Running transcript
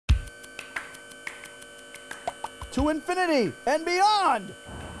To infinity and beyond.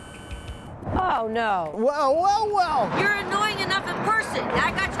 Oh, no. Well, well, well. You're annoying enough in person.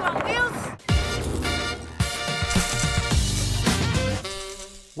 I got you on wheels.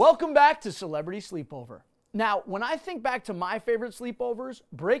 Welcome back to Celebrity Sleepover. Now, when I think back to my favorite sleepovers,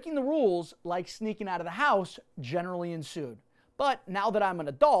 breaking the rules, like sneaking out of the house, generally ensued. But now that I'm an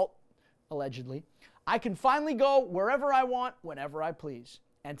adult, allegedly, I can finally go wherever I want, whenever I please.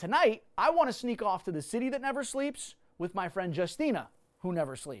 And tonight, I want to sneak off to the city that never sleeps with my friend Justina, who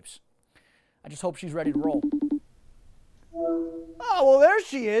never sleeps. I just hope she's ready to roll. Oh, well, there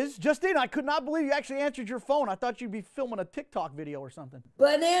she is. Justina, I could not believe you actually answered your phone. I thought you'd be filming a TikTok video or something.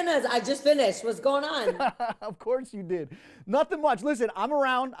 Bananas, I just finished. What's going on? Of course you did. Nothing much. Listen, I'm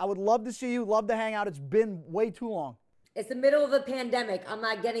around. I would love to see you, love to hang out. It's been way too long. It's the middle of a pandemic. I'm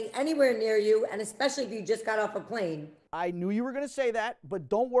not getting anywhere near you, and especially if you just got off a plane. I knew you were going to say that, but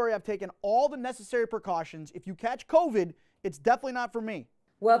don't worry. I've taken all the necessary precautions. If you catch COVID, it's definitely not for me.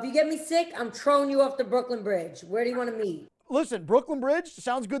 Well, if you get me sick, I'm throwing you off the Brooklyn Bridge. Where do you want to meet? Listen, Brooklyn Bridge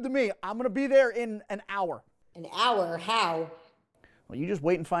sounds good to me. I'm going to be there in an hour. An hour? How? Well, you just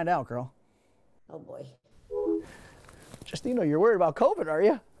wait and find out, girl. Oh, boy. Justina, you're worried about COVID, are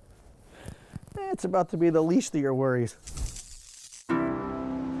you? It's about to be the least of your worries.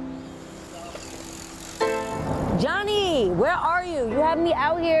 Johnny, where are you? You have me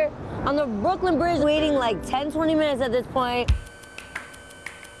out here on the Brooklyn Bridge waiting like 10, 20 minutes at this point.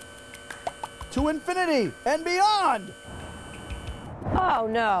 To infinity and beyond. Oh,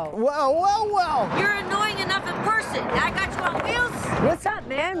 no. Well, well, well. You're annoying enough in person. I got you on wheels. What's up,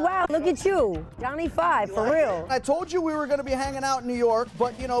 man? Wow, look at you. Johnny 5, for real. I told you we were going to be hanging out in New York,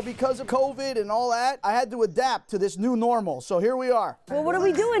 but, you know, because of COVID and all that, I had to adapt to this new normal. So here we are. Well, what are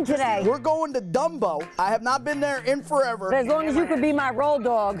we doing today? We're going to Dumbo. I have not been there in forever. As long as you could be my roll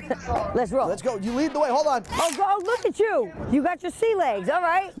dog. Let's roll. Let's go. You lead the way. Hold on. Oh, look at you. You got your sea legs. All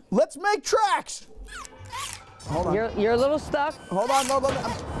right. Let's make tracks. Hold on. You're a little stuck. Hold on.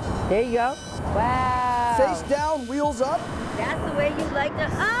 There you go. Wow. Face down, wheels up. That's the way you like to.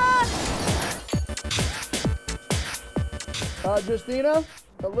 Justina,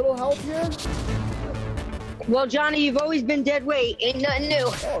 a little help here? Well, Johnny, you've always been dead weight. Ain't nothing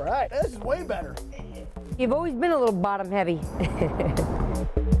new. All right. This is way better. You've always been a little bottom heavy.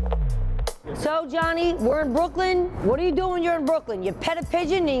 So, Johnny, we're in Brooklyn. What are you doing when you're in Brooklyn? You pet a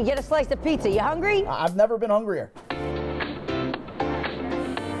pigeon and you get a slice of pizza. You hungry? I've never been hungrier.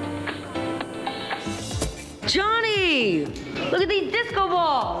 Johnny, look at these disco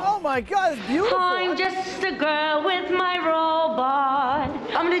balls. Oh my God, it's beautiful. I'm just a girl with my robot.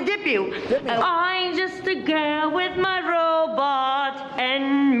 I'm gonna dip you. Dip me. I'm just a girl with my robot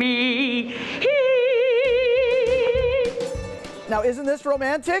and me. Now, isn't this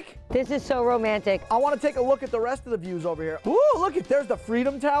romantic? This is so romantic. I want to take a look at the rest of the views over here. Ooh, look at, there's the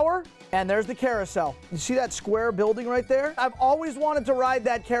Freedom Tower and there's the carousel. You see that square building right there? I've always wanted to ride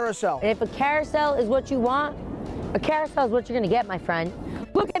that carousel. And if a carousel is what you want, a carousel is what you're gonna get, my friend.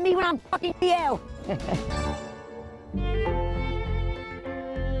 Look at me when I'm fucking you.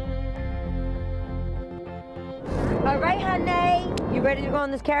 All right, honey. You ready to go on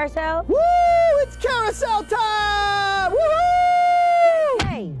this carousel? Woo! It's carousel time! Woohoo!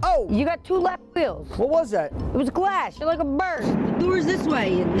 Hey, Oh! you got 2 left wheels. What was that? It was glass. You're like a bird. The door's this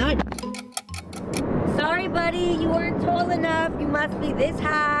way, you nut. Sorry, buddy. You weren't tall enough. You must be this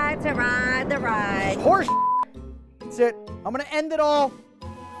high to ride the ride. Horse. That's it. I'm gonna end it all.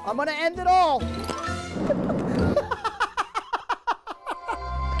 I'm gonna end it all.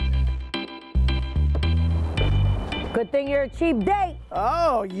 Good thing you're a cheap date.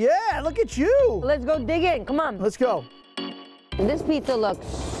 Oh, yeah, look at you. Let's go dig in. Come on. Let's go. This pizza looks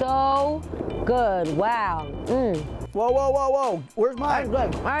so good. Wow. Whoa, whoa, whoa, whoa. Where's mine?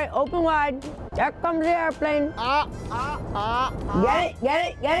 That's good. All right, open wide. There comes the airplane. Get it, get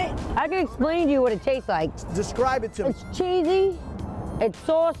it, get it. I can explain to you what it tastes like. Describe it to me. It's cheesy, it's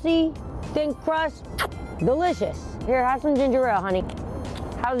saucy, thin crust, delicious. Here, have some ginger ale, honey.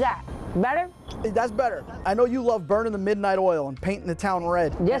 How's that? Better? That's better. I know you love burning the midnight oil and painting the town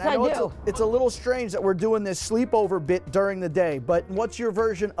red. Yes, I do. It's a little strange that we're doing this sleepover bit during the day, but what's your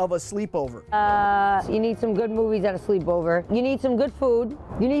version of a sleepover? You need some good movies at a sleepover. You need some good food.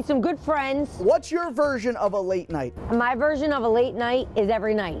 You need some good friends. What's your version of a late night? My version of a late night is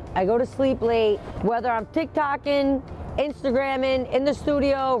every night. I go to sleep late, whether I'm TikToking, Instagramming, in the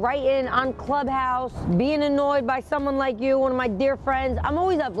studio, writing, on Clubhouse, being annoyed by someone like you, one of my dear friends. I'm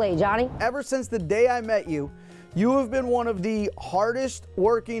always up late, Johnny. Ever since the day I met you, You have been one of the hardest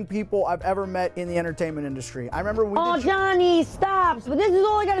working people I've ever met in the entertainment industry. I remember we Oh, Johnny, stop. But this is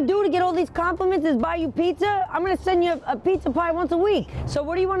all I gotta do to get all these compliments is buy you pizza? I'm gonna send you a pizza pie once a week. So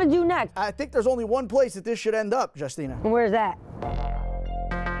what do you wanna do next? I think there's only one place that this should end up, Justina. And where's that?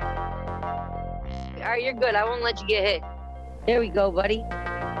 All right, you're good. I won't let you get hit. There we go, buddy.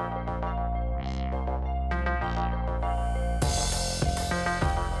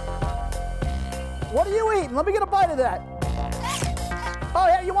 What are you eating? Let me get a bite of that. Oh,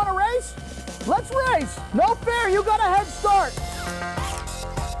 yeah, you want to race? Let's race. No fair, you got a head start.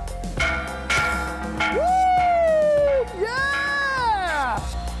 Woo! Yeah!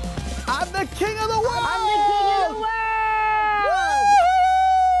 I'm the king of the world! I'm the king of the world!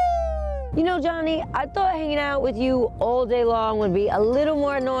 You know, Johnny, I thought hanging out with you all day long would be a little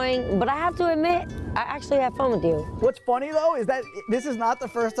more annoying, but I have to admit, I actually have fun with you. What's funny though is that this is not the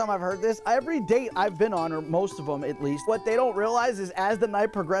first time I've heard this. Every date I've been on, or most of them at least, what they don't realize is as the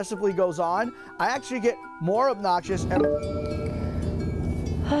night progressively goes on, I actually get more obnoxious and...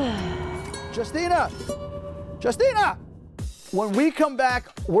 Justina! Justina! When we come back,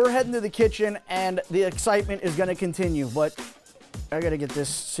 we're heading to the kitchen and the excitement is gonna continue, but I gotta get this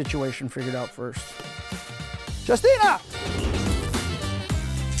situation figured out first. Justina!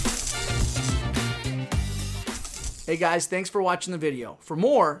 Hey guys, thanks for watching the video. For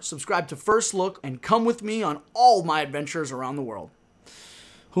more, subscribe to First Look and come with me on all my adventures around the world.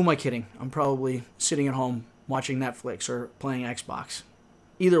 Who am I kidding? I'm probably sitting at home watching Netflix or playing Xbox.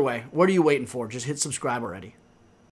 Either way, what are you waiting for? Just hit subscribe already.